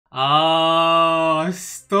Ah,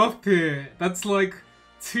 stop it. That's like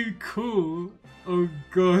too cool. Oh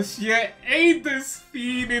gosh, yeah, Ada's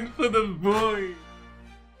feeding for the boy.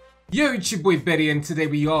 Yo, it's your boy Betty, and today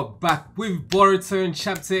we are back with Boruto in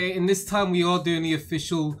Chapter 8, and this time we are doing the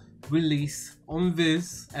official release on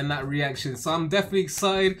Viz and that reaction, so I'm definitely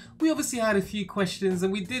excited. We obviously had a few questions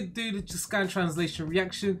and we did do the scan translation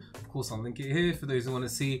reaction. Of course, I'll link it here for those who want to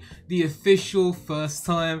see the official first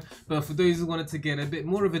time, but for those who wanted to get a bit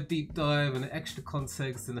more of a deep dive and extra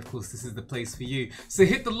context, then of course this is the place for you. So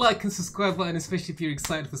hit the like and subscribe button, especially if you're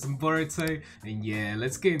excited for some Boruto, and yeah,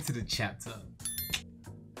 let's get into the chapter.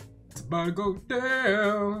 It's about to go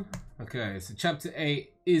down. Okay, so chapter 8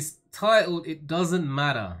 is titled It Doesn't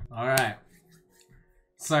Matter. Alright.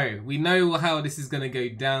 So, we know how this is going to go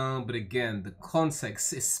down, but again, the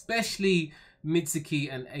context, especially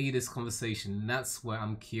Mitsuki and Ada's conversation, that's where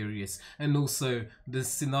I'm curious. And also, the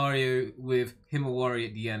scenario with Himawari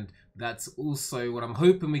at the end, that's also what I'm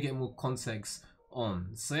hoping we get more context on.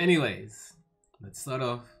 So anyways, let's start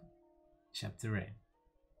off chapter 8.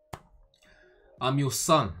 I'm your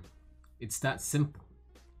son. It's that simple.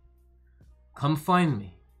 Come find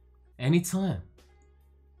me. Anytime.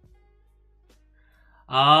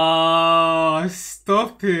 Ah,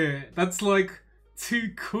 stop it. That's like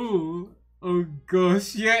too cool. Oh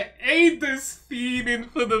gosh, yeah, Ada's feeding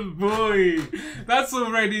for the boy. That's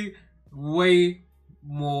already way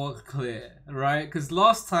more clear, right? Because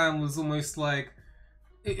last time was almost like,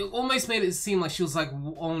 it almost made it seem like she was like,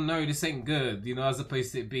 oh no, this ain't good, you know, as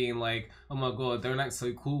opposed to it being like, oh my god, don't act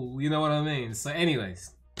so cool, you know what I mean? So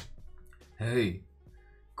anyways, hey,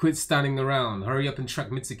 quit standing around, hurry up and track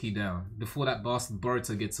Mitsuki down before that bastard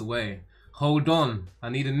Boruto gets away. Hold on, I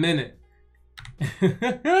need a minute.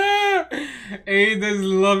 Ada's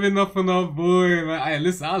loving up on our boy, man. Hey,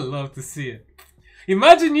 listen, I love to see it.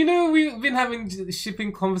 Imagine, you know, we've been having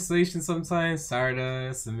shipping conversations sometimes,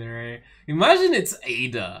 Sarada, Samire. Imagine it's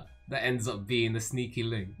Ada that ends up being the sneaky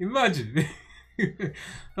link. Imagine.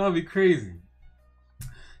 That'd be crazy.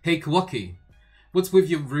 Hey, Kawaki. What's with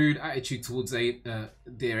your rude attitude towards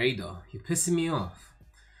dear Ada? You're pissing me off.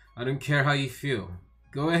 I don't care how you feel.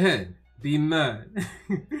 Go ahead. Be mad.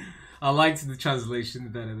 I liked the translation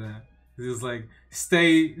better there. It was like,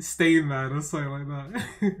 stay mad or something like that.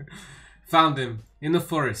 Found him. In the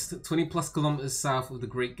forest, 20 plus kilometers south of the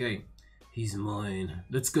Great Gate. He's mine.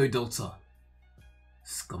 Let's go, Delta.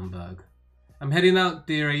 Scumbag. I'm heading out,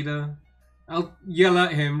 dear Ada. I'll yell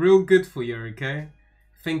at him real good for you, okay?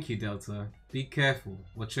 Thank you, Delta. Be careful.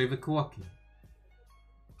 Watch over Kawaki.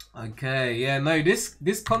 Okay, yeah, no, this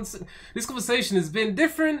conversation has been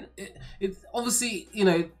different. It obviously, you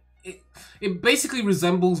know, it basically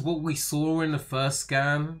resembles what we saw in the first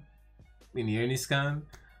scan, in the only scan,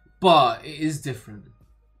 but it is different.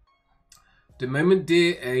 The moment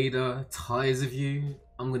dear Ada tires of you,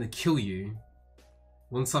 I'm gonna kill you.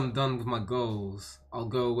 Once I'm done with my goals, I'll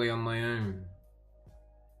go away on my own.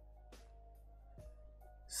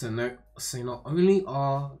 So not only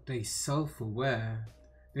are they self-aware,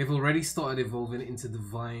 they've already started evolving into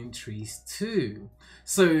divine trees too.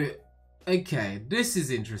 So, okay, this is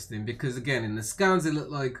interesting because again, in the scans it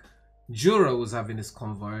looked like Juro was having this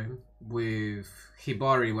convo with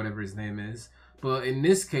Hibari, whatever his name is. But in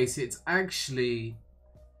this case, it's actually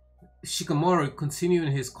Shikamaru continuing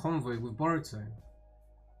his convo with Boruto.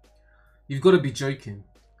 You've got to be joking.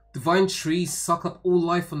 Divine trees suck up all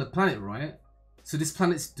life on the planet, right? So this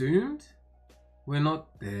planet's doomed? We're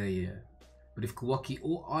not there yet. But if Kawaki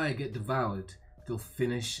or I get devoured, they'll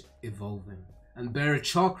finish evolving and bear a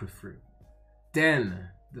chakra fruit. Then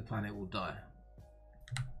the planet will die.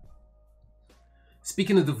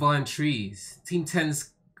 Speaking of divine trees, Team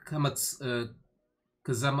 10's Kazamatsuri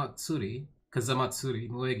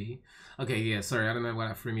Moegi. Okay, yeah, sorry, I don't know why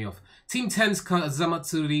that threw me off. Team 10's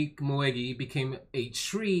Kazamatsuri Moegi became a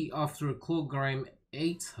tree after a claw grime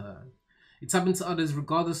ate her. It's happened to others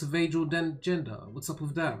regardless of age or gender. What's up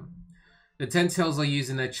with them? The 10 tails are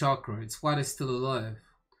using their chakra. It's why they're still alive.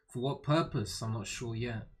 For what purpose? I'm not sure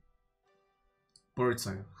yet.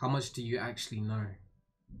 Boruto, how much do you actually know?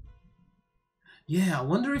 Yeah, I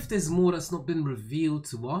wonder if there's more that's not been revealed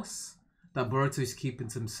to us that Boruto's keeping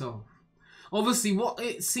to himself. Obviously, what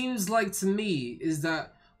it seems like to me is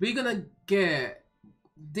that we're gonna get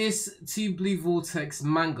this Two Blue Vortex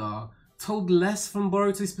manga told less from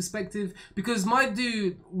Boruto's perspective, because my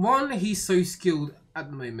dude, one, he's so skilled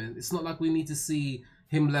at the moment. It's not like we need to see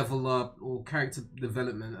him level up or character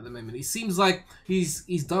development at the moment. It seems like he's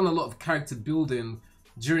done a lot of character building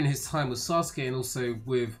during his time with Sasuke and also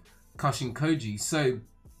with Kashin Koji. So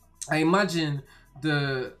I imagine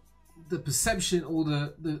the the perception or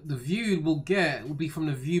the view we'll get will be from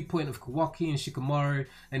the viewpoint of Kawaki and Shikamaru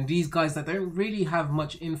and these guys that don't really have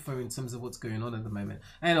much info in terms of what's going on at the moment.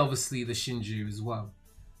 And obviously the Shinju as well.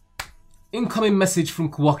 Incoming message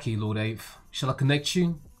from Kawaki, Lord Ape. Shall I connect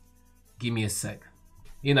you? Give me a sec.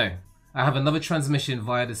 You know, I have another transmission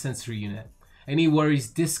via the sensory unit. Any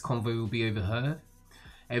worries this convo will be overheard?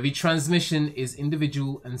 Every transmission is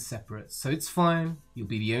individual and separate, so it's fine. You'll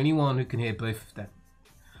be the only one who can hear both of them.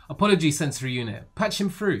 Apology, sensory unit. Patch him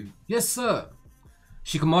through. Yes, sir.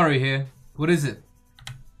 Shikamaru here. What is it?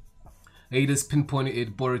 Ada's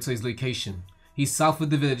pinpointed Boruto's location. He's south of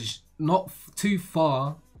the village, not too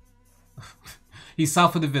far. He's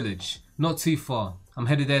south of the village, not too far. I'm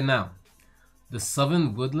headed there now. The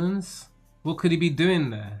southern woodlands? What could he be doing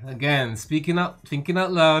there? Again, speaking up, thinking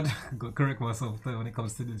out loud. Gotta correct myself there when it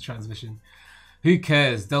comes to the transmission. Who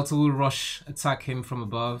cares? Delta will rush, attack him from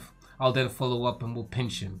above. I'll then follow up and we'll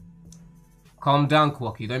pinch him. Calm down,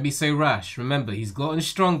 Kawaki. Don't be so rash. Remember, he's gotten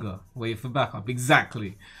stronger. Wait for backup.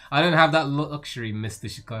 Exactly. I don't have that luxury, Mr.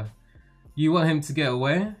 Shika. You want him to get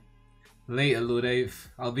away? Later, Lord Ape.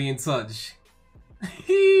 I'll be in touch.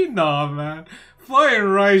 Nah, man. Flying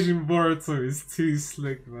Raijin Boruto is too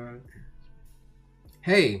slick, man.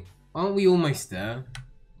 Hey, aren't we almost there?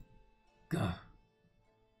 Gah.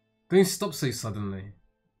 Don't stop so suddenly.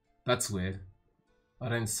 That's weird. I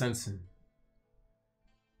don't sense him.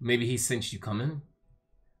 Maybe he sensed you coming?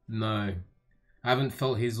 No. I haven't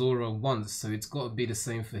felt his aura once, so it's got to be the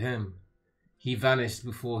same for him. He vanished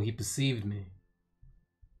before he perceived me.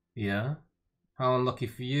 Yeah? How unlucky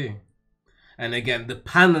for you. And again, the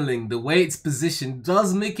paneling, the way it's positioned,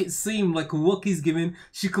 does make it seem like Kawaki's giving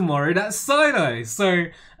Shikamaru that side eye. So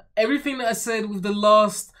everything that I said with the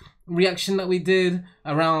last reaction that we did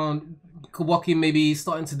around Kawaki maybe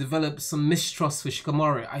starting to develop some mistrust for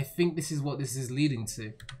Shikamaru, I think this is what this is leading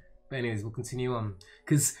to. But anyways, we'll continue on.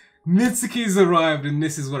 Because Mitsuki's arrived and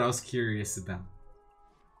this is what I was curious about.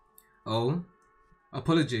 Oh?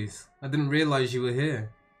 Apologies. I didn't realize you were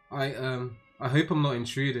here. I hope I'm not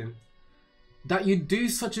intruding. That you'd do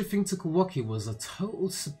such a thing to Kawaki was a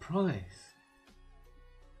total surprise.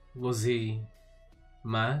 Was he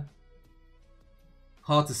mad?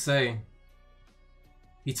 Hard to say.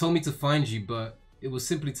 He told me to find you, but it was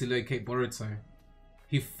simply to locate Boruto.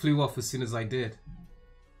 He flew off as soon as I did.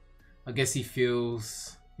 I guess he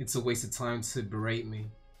feels it's a waste of time to berate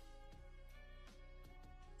me.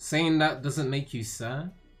 Saying that doesn't make you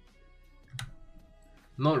sad?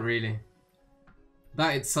 Not really.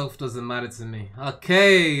 That itself doesn't matter to me.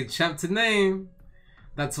 Okay, chapter name.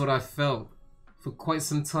 That's what I felt for quite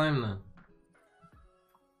some time now.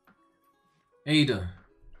 Ada,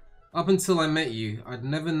 up until I met you, I'd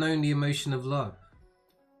never known the emotion of love.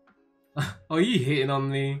 Are you hitting on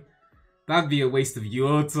me? That'd be a waste of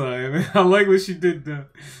your time. I like what she did there.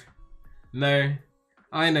 No,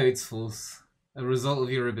 I know it's false. A result of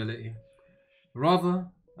your ability. Rather,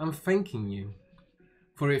 I'm thanking you.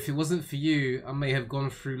 For if it wasn't for you, I may have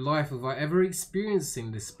gone through life without ever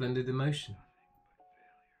experiencing this splendid emotion.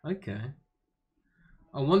 Okay.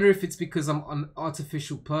 I wonder if it's because I'm an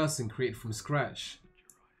artificial person created from scratch.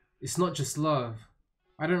 It's not just love.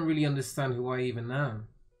 I don't really understand who I even am.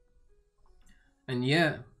 And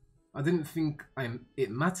yet, I didn't think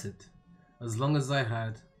it mattered, as long as I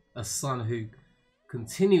had a son who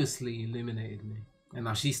continuously illuminated me. And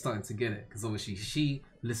now she's starting to get it, because obviously she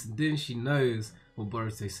listened in, she knows what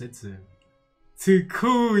Boruto said to him. Too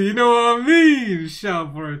cool, you know what I mean? Shout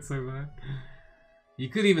out Boruto, man. You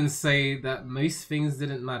could even say that most things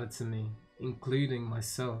didn't matter to me, including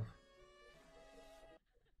myself.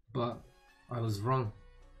 But I was wrong.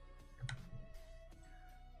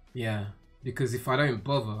 Yeah, because if I don't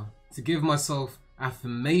bother to give myself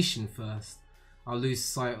affirmation first, I'll lose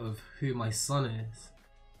sight of who my son is,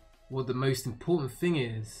 what the most important thing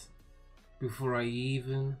is, before I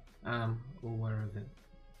even am aware of it.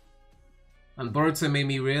 And Boruto made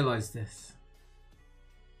me realize this.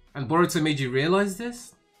 And Boruto made you realize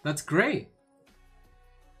this? That's great.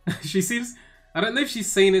 She seems, I don't know if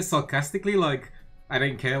she's saying it sarcastically, like, I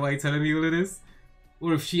don't care why you're telling me all of this,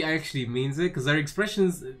 or if she actually means it, because her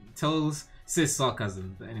expressions says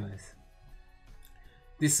sarcasm. But anyways,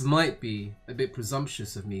 this might be a bit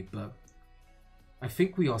presumptuous of me, but I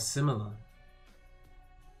think we are similar.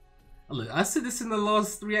 Look, I said this in the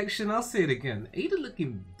last reaction, I'll say it again. Ada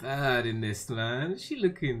looking bad in this, man. She a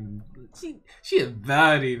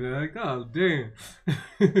baddie, man. God damn.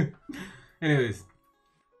 Anyways,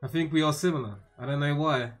 I think we are similar. I don't know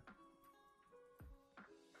why.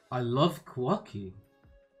 I love Kawaki.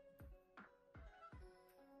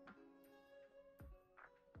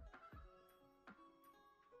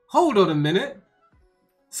 Hold on a minute.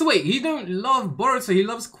 So wait, he don't love Boruto, he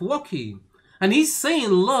loves Kawaki. And he's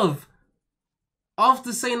saying love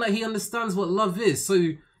after saying that he understands what love is.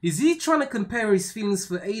 So is he trying to compare his feelings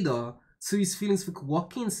for Ada to his feelings for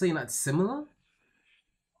Kawaki and saying that's similar?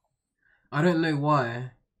 I don't know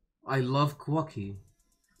why I love Kawaki,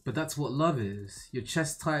 but that's what love is. Your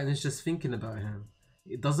chest tightens just thinking about him.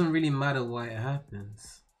 It doesn't really matter why it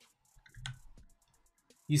happens.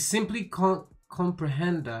 You simply can't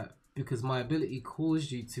comprehend that because my ability caused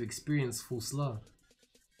you to experience false love.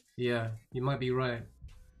 Yeah, you might be right.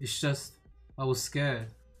 It's just, I was scared.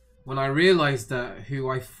 When I realized that who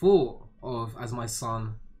I thought of as my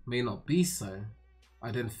son may not be so,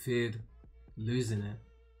 I then feared losing it.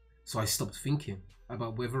 So I stopped thinking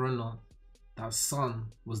about whether or not that son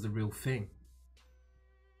was the real thing.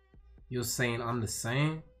 You're saying I'm the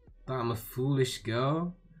same? That I'm a foolish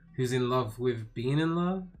girl who's in love with being in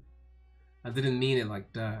love? I didn't mean it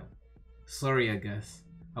like that. Sorry, I guess.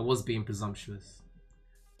 I was being presumptuous.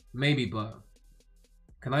 Maybe, but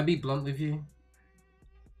can I be blunt with you?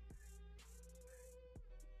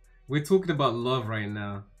 We're talking about love right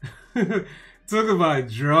now. Talk about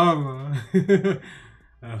drama.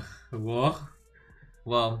 What?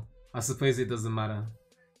 Well, I suppose it doesn't matter.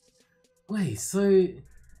 Wait, so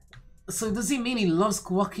does he mean he loves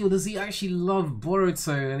Kawaki or does he actually love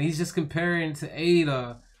Boruto and he's just comparing to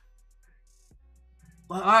Ada?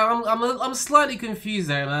 I'm slightly confused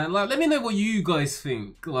there, man. Like, let me know what you guys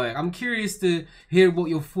think. Like, I'm curious to hear what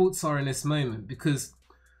your thoughts are in this moment because,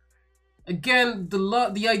 again,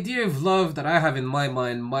 the idea of love that I have in my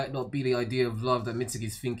mind might not be the idea of love that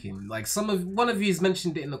Mitsuki's thinking. Like, one of you has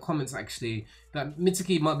mentioned it in the comments actually that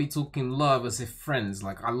Mitsuki might be talking love as if friends.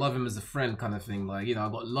 Like, I love him as a friend kind of thing. Like, you know,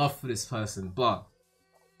 I got love for this person, but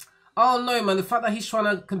I don't know, man. The fact that he's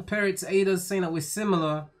trying to compare it to Ada, saying that we're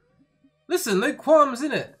similar. Listen, no qualms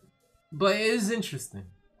in it, but it is interesting.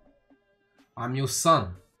 I'm your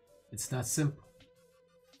son. It's that simple.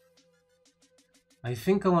 I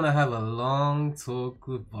think I want to have a long talk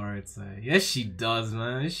with Boruto. Yes, she does,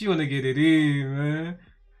 man. She want to get it in, man.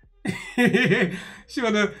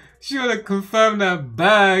 she wanna confirm that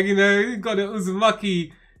bag, you know. You got the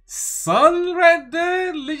Uzumaki son right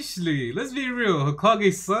there, literally. Let's be real,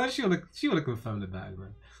 Hokage's son. She wanna confirm the bag,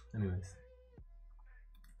 man. Anyways.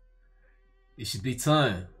 It should be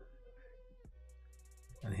time.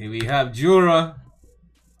 And here we have Jura.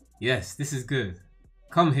 Yes, this is good.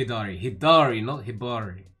 Come, Hidari. Hidari, not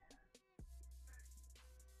Hibari.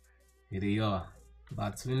 Here they are,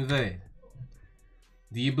 about to invade.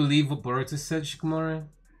 Do you believe what Boruto said, Shikamaru?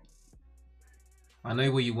 I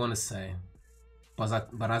know what you want to say.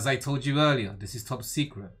 But as I told you earlier, this is top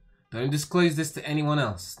secret. Don't disclose this to anyone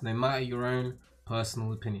else, no matter your own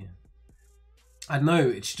personal opinion. I know,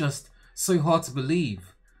 it's just so hard to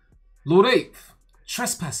believe. Lord Eighth,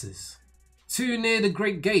 trespassers. 2 near the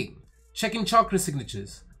Great Gate, checking chakra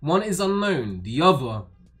signatures. 1 is unknown, the other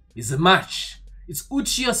is a match. It's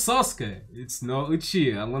Uchiha Sasuke. It's not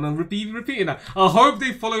Uchiha. I'm gonna repeat that. I hope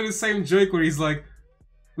they follow the same joke where he's like,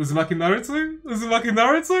 Uzumaki Naruto? Uzumaki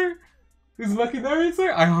Naruto? Uzumaki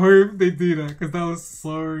Naruto? I hope they do that because that was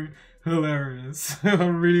so hilarious.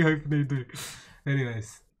 I'm really hoping they do.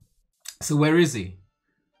 Anyways, so where is he?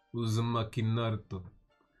 Uzumaki Naruto.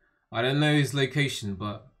 I don't know his location,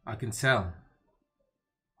 but I can tell.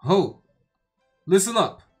 Ho! Listen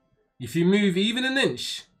up. If you move even an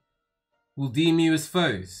inch, we'll deem you as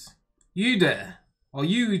foes. You there? Are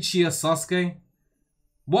you Uchiha Sasuke?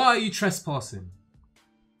 Why are you trespassing?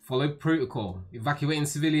 Follow protocol. Evacuating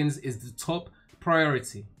civilians is the top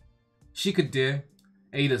priority. Shika dear.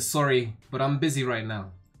 Ada, sorry, but I'm busy right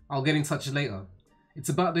now. I'll get in touch later. It's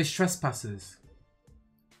about those trespassers.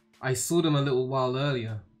 I saw them a little while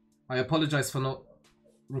earlier. I apologize for not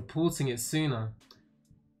reporting it sooner.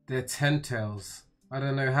 They're ten-tails. I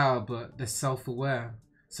don't know how, but they're self-aware.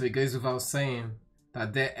 So it goes without saying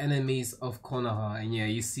that they're enemies of Konoha. And yeah,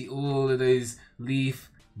 you see all of those leaf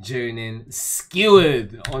jonin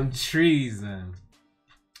skewered on trees, man.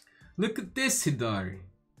 Look at this, Hidari.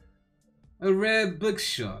 A rare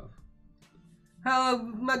bookshop. How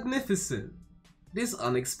magnificent. This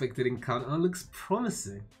unexpected encounter looks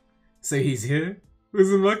promising. So he's here?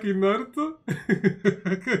 Uzumaki Naruto?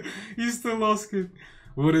 He's still asking.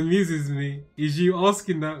 What amuses me is you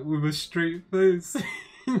asking that with a straight face.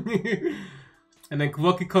 And then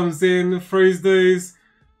Kawaki comes in, throws those,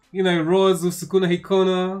 you know, rods with Sukuna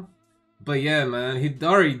Hikona. But yeah, man,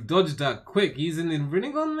 Hidari dodged that quick. He's in the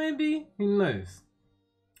Rinnegan, maybe? Who knows?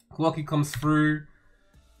 Kawaki comes through,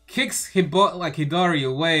 kicks Hidari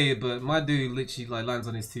away, but my dude literally like lands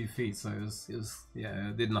on his 2 feet, so it was yeah,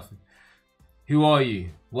 it did nothing. Who are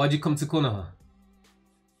you? Why'd you come to Konoha?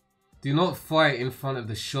 Do not fight in front of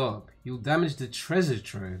the shop. You'll damage the treasure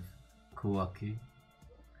trove, Kawaki.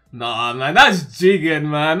 Nah, man, that's Jigen,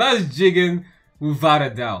 man. That's Jigen without a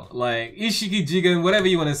doubt. Like, Ishiki Jigen, whatever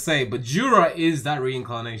you want to say. But Jura is that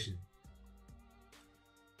reincarnation.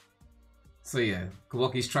 So yeah,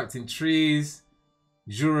 Kawaki's trapped in trees.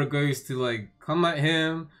 Jura goes to like come at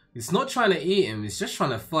him. It's not trying to eat him, it's just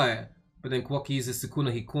trying to fight. But then Kawaki uses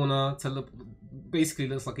Sukuna Hikona, basically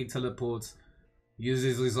looks like he teleports.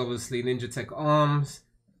 Uses his obviously ninja tech arms.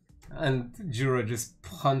 And Jura just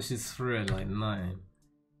punches through it like 9.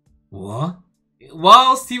 What?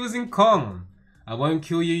 Whilst he was in common. I won't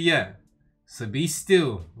kill you yet. So be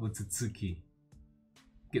still, Utsutsuki.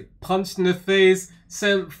 Get punched in the face,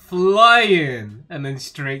 sent flying, and then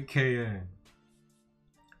straight KO.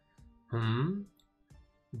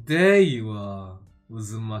 There you are,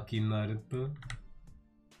 Uzumaki Naruto.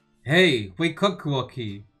 Hey, wake up,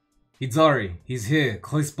 Kawaki. Hidari, he's here,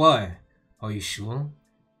 close by. Are you sure?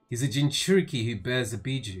 He's a Jinchuriki who bears a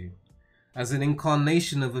Biju. As an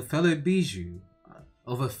incarnation of a fellow Biju.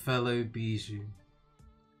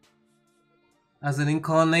 As an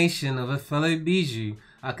incarnation of a fellow Biju,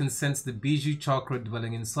 I can sense the Biju chakra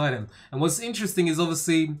dwelling inside him. And what's interesting is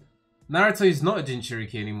obviously Naruto is not a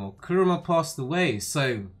Jinchuriki anymore. Kuruma passed away,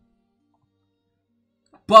 so...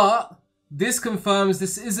 But this confirms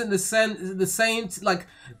this isn't the same like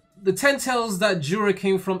the 10 tails that Jura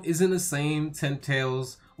came from isn't the same 10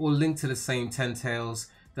 tails or linked to the same 10 tails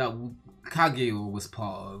that Kageo was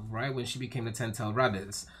part of, right? When she became the 10-tailed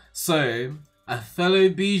rabbits. So a fellow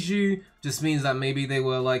Biju just means that maybe they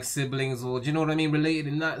were like siblings or, do you know what I mean, related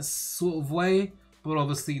in that sort of way, but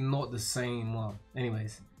obviously not the same one.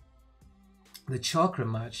 Anyways, the chakra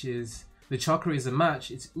is a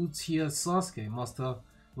match. It's Uchiha Sasuke. Master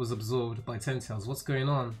was absorbed by 10 tails. What's going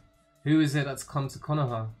on? Who is it that's come to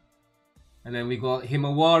Konoha? And then we got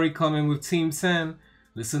Himawari coming with Team 10.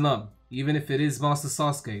 Listen up. Even if it is Master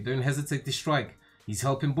Sasuke, don't hesitate to strike. He's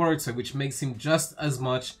helping Boruto, which makes him just as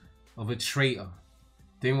much of a traitor.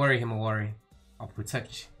 Don't worry, Himawari. I'll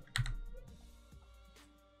protect you.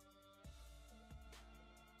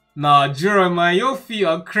 Nah, Jura, man, your feet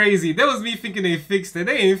are crazy. That was me thinking they fixed it.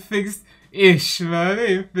 They ain't fixed ish, man. They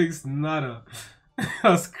ain't fixed nada.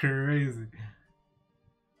 That's crazy.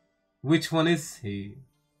 Which one is he?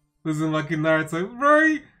 Uzumaki Naruto.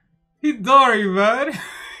 Bro, Hidari, man.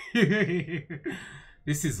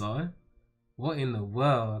 This is odd. What in the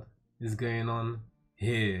world is going on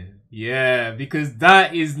here? Yeah, because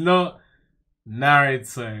that is not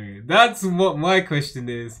Naruto. That's what my question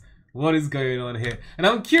is. What is going on here? And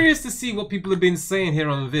I'm curious to see what people have been saying here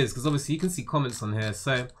on Viz, because obviously you can see comments on here.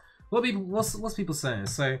 So what's people saying?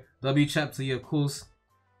 So W chapter, yeah, of course.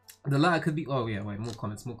 The latter could be, oh yeah, wait, more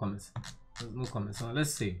comments. Alright,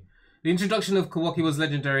 let's see. The introduction of Kawaki was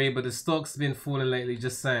legendary, but the stock's been falling lately,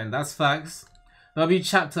 just saying. That's facts. W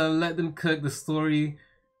chapter, let them cook the story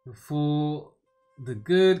for the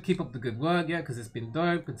good. Keep up the good work, yeah, because it's been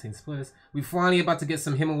dope. Contains spoilers. We're finally about to get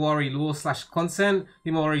some Himawari lore / content.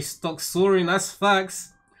 Himawari stock soaring, that's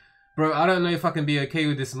facts. Bro, I don't know if I can be okay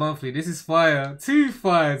with this monthly. This is fire. Too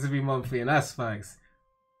fire to be monthly, and that's facts.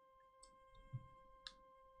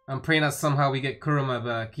 I'm praying that somehow we get Kuruma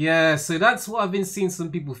back. Yeah, so that's what I've been seeing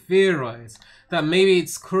some people theorize. That maybe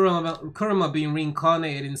it's Kuruma being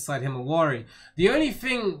reincarnated inside Himawari. The only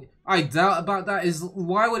thing I doubt about that is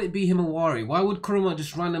why would it be Himawari? Why would Kuruma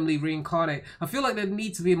just randomly reincarnate? I feel like there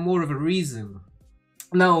needs to be more of a reason.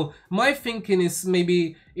 Now, my thinking is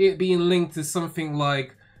maybe it being linked to something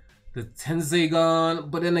like the Tenseigan,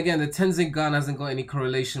 but then again, the Tenseigan hasn't got any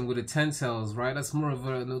correlation with the Ten Tails, right? That's more of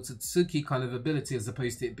an Otsutsuki kind of ability as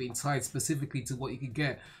opposed to it being tied specifically to what you could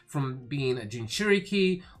get from being a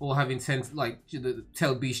Jinchuriki or having the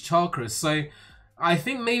Tail Beast chakras. So I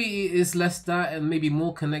think maybe it is less that and maybe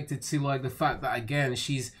more connected to like the fact that again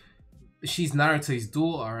she's Naruto's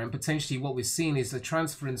daughter, and potentially what we're seeing is a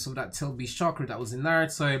transference of that Tail Beast chakra that was in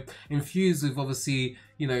Naruto, infused with obviously,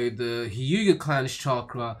 you know, the Hyuga clan's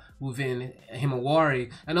chakra within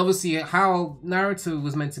Himawari, and obviously how Naruto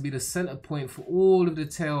was meant to be the center point for all of the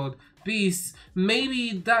tailed beasts.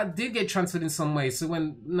 Maybe that did get transferred in some way. So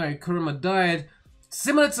when Kuruma died,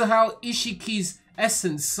 similar to how Ishiki's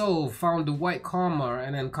essence soul found the white karma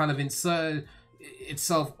and then kind of inserted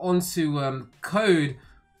itself onto Code.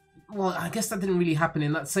 Well, I guess that didn't really happen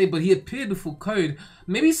in that say, but he appeared before Code.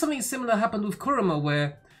 Maybe something similar happened with Kuruma,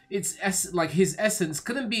 where it's like his essence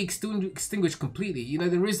couldn't be extinguished completely. You know,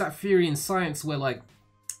 there is that theory in science where like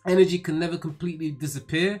energy can never completely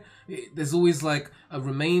disappear. There's always like a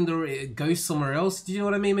remainder, it goes somewhere else. Do you know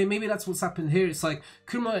what I mean? Maybe that's what's happened here. It's like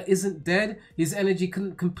Kuruma isn't dead, his energy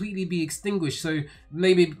couldn't completely be extinguished. So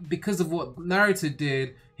maybe because of what Naruto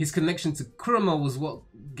did, his connection to Kuruma was what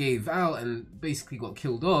gave out and basically got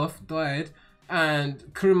killed off, died. And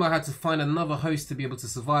Kuruma had to find another host to be able to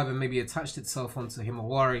survive, and maybe attached itself onto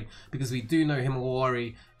Himawari, because we do know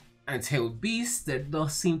Himawari and Tailed Beast, there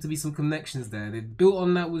does seem to be some connections there. They built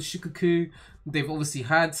on that with Shikaku. They've obviously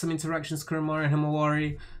had some interactions, Kuruma and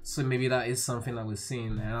Himawari, so maybe that is something that we're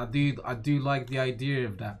seeing there. And I do like the idea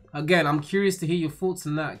of that. Again, I'm curious to hear your thoughts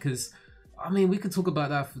on that, because I mean, we could talk about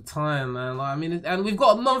that for time, man. Like, I mean, and we've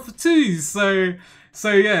got a month 2,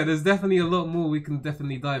 so yeah, there's definitely a lot more we can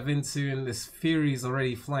definitely dive into, and this theory is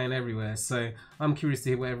already flying everywhere. So I'm curious to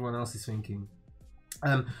hear what everyone else is thinking.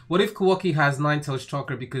 What if Kawaki has 9-tailed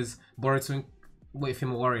chakra because Boruto and... What if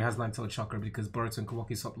Himawari has 9-tailed chakra because Boruto and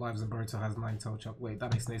Kawaki swap lives and Boruto has 9-tailed chakra? Wait,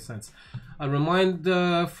 that makes no sense. A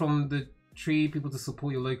reminder from the tree, people to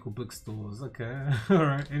support your local bookstores. Okay,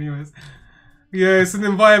 alright, anyways. Yeah, it's an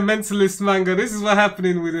environmentalist manga. This is what's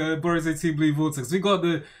happening with Boruto 2 Blue Vortex. We got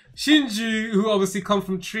the Shinju, who obviously come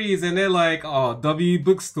from trees, and they're like, oh, W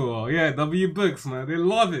bookstore. Yeah, W books, man. They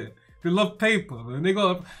love it. They love paper, man. They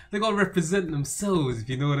got to represent themselves, if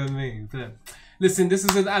you know what I mean. But listen, this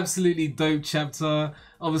is an absolutely dope chapter.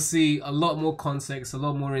 Obviously, a lot more context, a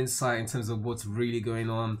lot more insight in terms of what's really going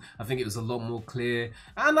on. I think it was a lot more clear.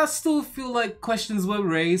 And I still feel like questions were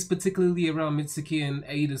raised, particularly around Mitsuki and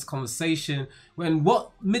Ada's conversation. When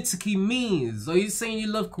what Mitsuki means. Are you saying you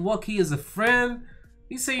love Kawaki as a friend?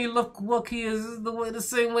 You saying you love Kawaki as the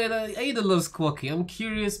same way that Ada loves Kawaki? I'm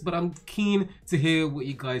curious, but I'm keen to hear what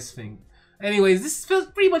you guys think. Anyways, this has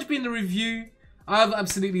pretty much been the review. I've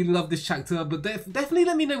absolutely loved this chapter, but definitely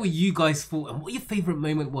let me know what you guys thought and what your favourite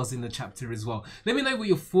moment was in the chapter as well. Let me know what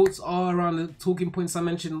your thoughts are around the talking points I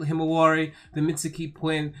mentioned, Himawari, the Mitsuki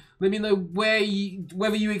point. Let me know whether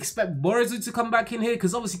you expect Boruto to come back in here,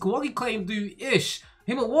 because obviously Kawaki can't do ish.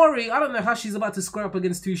 Himawari, I don't know how she's about to square up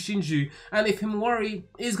against 2 Shinju, and if Himawari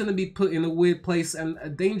is going to be put in a weird place and a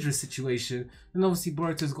dangerous situation, then obviously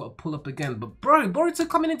Boruto's got to pull up again. But bro, Boruto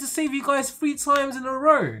coming in to save you guys 3 times in a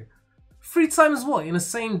row. 3 times what? In the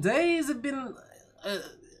same day? Has it been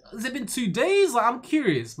 2 days? Like, I'm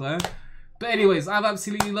curious, man. But anyways, I've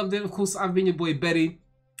absolutely loved it. Of course, I've been your boy Betty.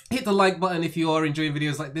 Hit the like button if you are enjoying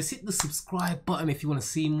videos like this. Hit the subscribe button if you want to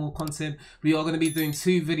see more content. We are going to be doing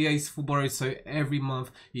 2 videos for Boruto every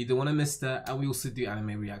month. You don't want to miss that. And we also do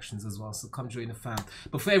anime reactions as well. So come join the fam.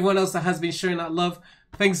 But for everyone else that has been showing that love,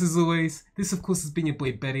 thanks as always. This, of course, has been your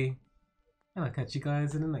boy Betty. And I'll catch you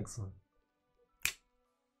guys in the next one.